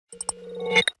We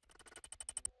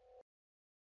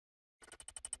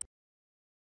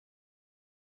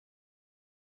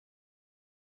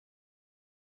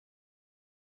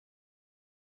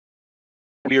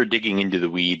are digging into the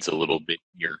weeds a little bit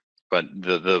here, but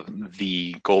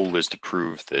the goal is to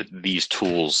prove that these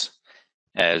tools,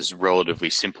 as relatively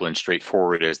simple and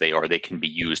straightforward as they are, they can be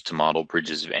used to model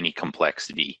bridges of any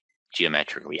complexity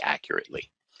geometrically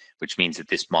accurately, which means that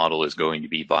this model is going to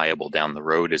be viable down the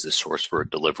road as a source for a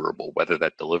deliverable, whether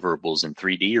that deliverable is in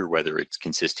 3D or whether it's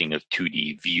consisting of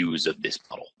 2D views of this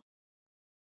model.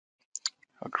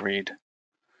 Agreed.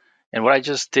 And what I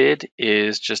just did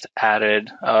is just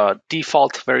added a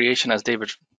default variation as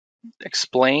David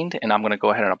explained, and I'm going to go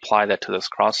ahead and apply that to this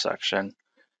cross-section.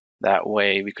 That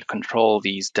way we could control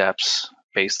these depths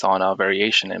based on a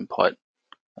variation input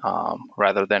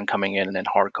rather than coming in and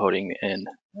hard coding in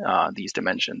these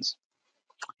dimensions.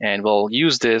 And we'll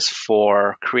use this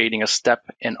for creating a step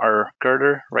in our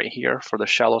girder right here for the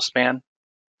shallow span.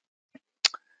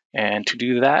 And to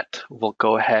do that, we'll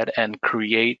go ahead and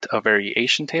create a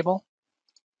variation table.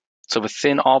 So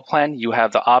within ALLPLAN, you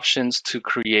have the options to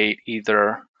create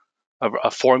either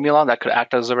a formula that could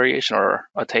act as a variation or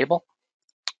a table.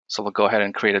 So we'll go ahead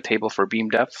and create a table for beam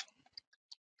depth.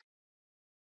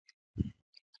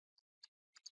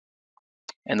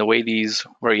 And the way these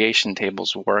variation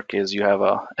tables work is you have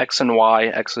a X and Y.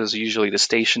 X is usually the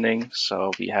stationing.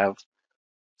 So we have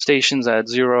stations at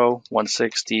 0,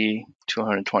 160,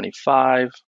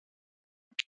 225.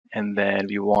 And then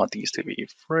we want these to be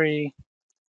free.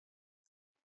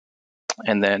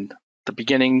 And then the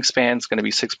beginning span is going to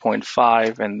be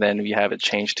 6.5, and then we have it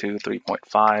changed to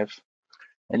 3.5.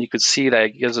 And you could see that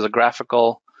it gives us a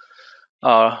graphical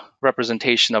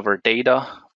representation of our data.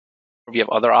 We have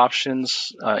other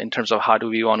options in terms of how do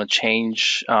we want to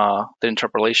change the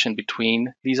interpolation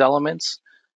between these elements.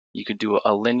 You could do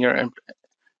a linear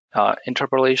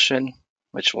interpolation,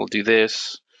 which will do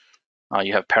this.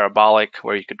 You have parabolic,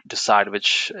 where you could decide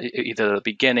which either the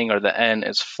beginning or the end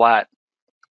is flat,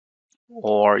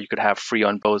 or you could have free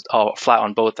on both, flat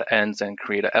on both ends and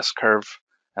create a S-curve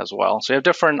as well. So you have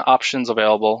different options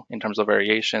available in terms of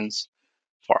variations.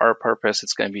 For our purpose,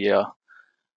 it's going to be a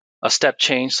step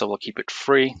change, so we'll keep it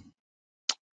free.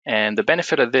 And the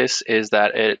benefit of this is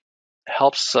that it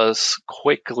helps us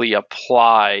quickly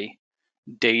apply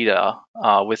data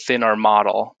within our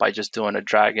model by just doing a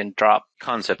drag and drop.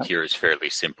 Concept here is fairly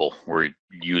simple. We're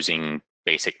using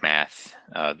basic math,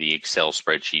 the Excel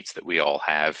spreadsheets that we all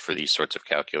have for these sorts of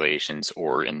calculations,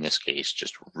 or in this case,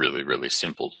 just really, really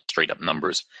simple straight up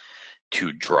numbers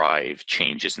to drive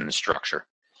changes in the structure.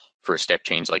 For a step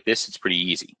change like this, it's pretty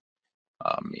easy.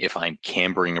 If I'm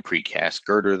cambering a precast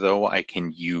girder, though, I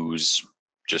can use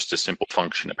just a simple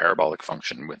function, a parabolic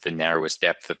function, with the narrowest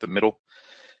depth at the middle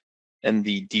and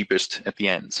the deepest at the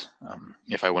ends.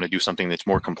 If I want to do something that's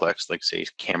more complex, like say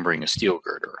cambering a steel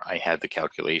girder, I have the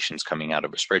calculations coming out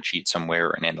of a spreadsheet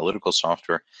somewhere, an analytical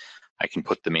software. I can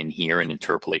put them in here and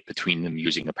interpolate between them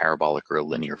using a parabolic or a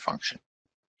linear function.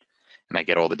 And I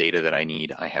get all the data that I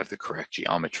need. I have the correct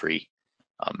geometry,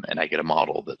 and I get a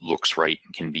model that looks right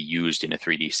and can be used in a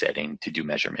 3D setting to do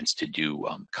measurements, to do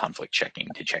conflict checking,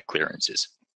 to check clearances.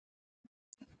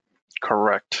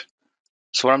 Correct.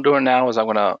 So what I'm doing now is I'm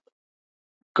going to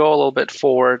go a little bit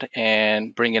forward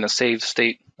and bring in a save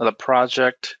state of the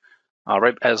project.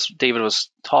 Right as David was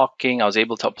talking, I was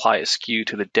able to apply a skew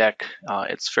to the deck.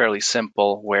 It's fairly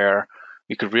simple, where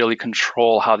we could really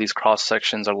control how these cross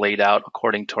sections are laid out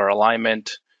according to our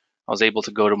alignment. I was able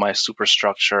to go to my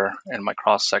superstructure and my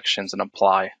cross sections and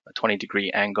apply a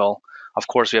 20-degree angle. Of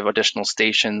course, we have additional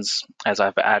stations as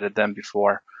I've added them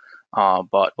before,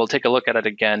 but we'll take a look at it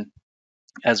again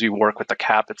as we work with the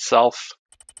cap itself.